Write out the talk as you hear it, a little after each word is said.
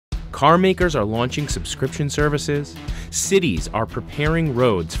Car makers are launching subscription services. Cities are preparing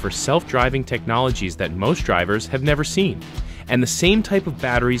roads for self-driving technologies that most drivers have never seen. And the same type of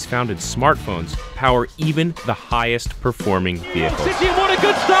batteries found in smartphones power even the highest performing vehicles. What a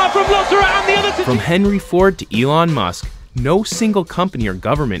good start from Lotterer and the other. From Henry Ford to Elon Musk, no single company or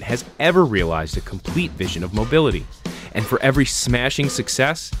government has ever realized a complete vision of mobility. And for every smashing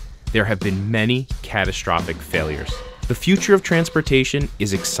success, there have been many catastrophic failures. The future of transportation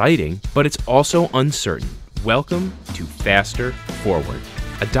is exciting, but it's also uncertain. Welcome to Faster Forward,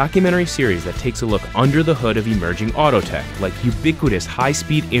 a documentary series that takes a look under the hood of emerging auto tech, like ubiquitous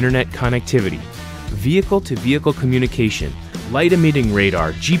high-speed internet connectivity, vehicle-to-vehicle communication, light-emitting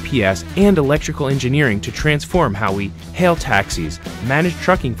radar, GPS, and electrical engineering to transform how we hail taxis, manage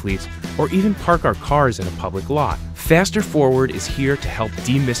trucking fleets, or even park our cars in a public lot. Faster Forward is here to help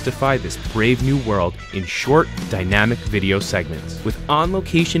demystify this brave new world in short, dynamic video segments, with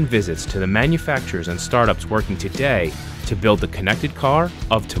on-location visits to the manufacturers and startups working today to build the connected car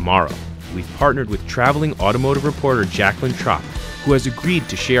of tomorrow. We've partnered with traveling automotive reporter Jaclyn Trop, who has agreed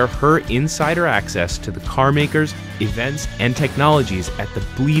to share her insider access to the car makers, events, and technologies at the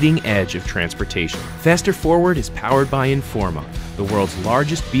bleeding edge of transportation. Faster Forward is powered by Informa, the world's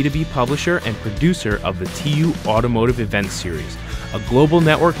largest B2B publisher and producer of the TU-Automotive event series, a global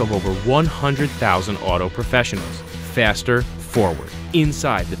network of over 100,000 auto professionals. Faster Forward,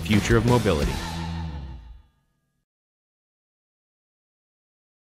 inside the future of mobility.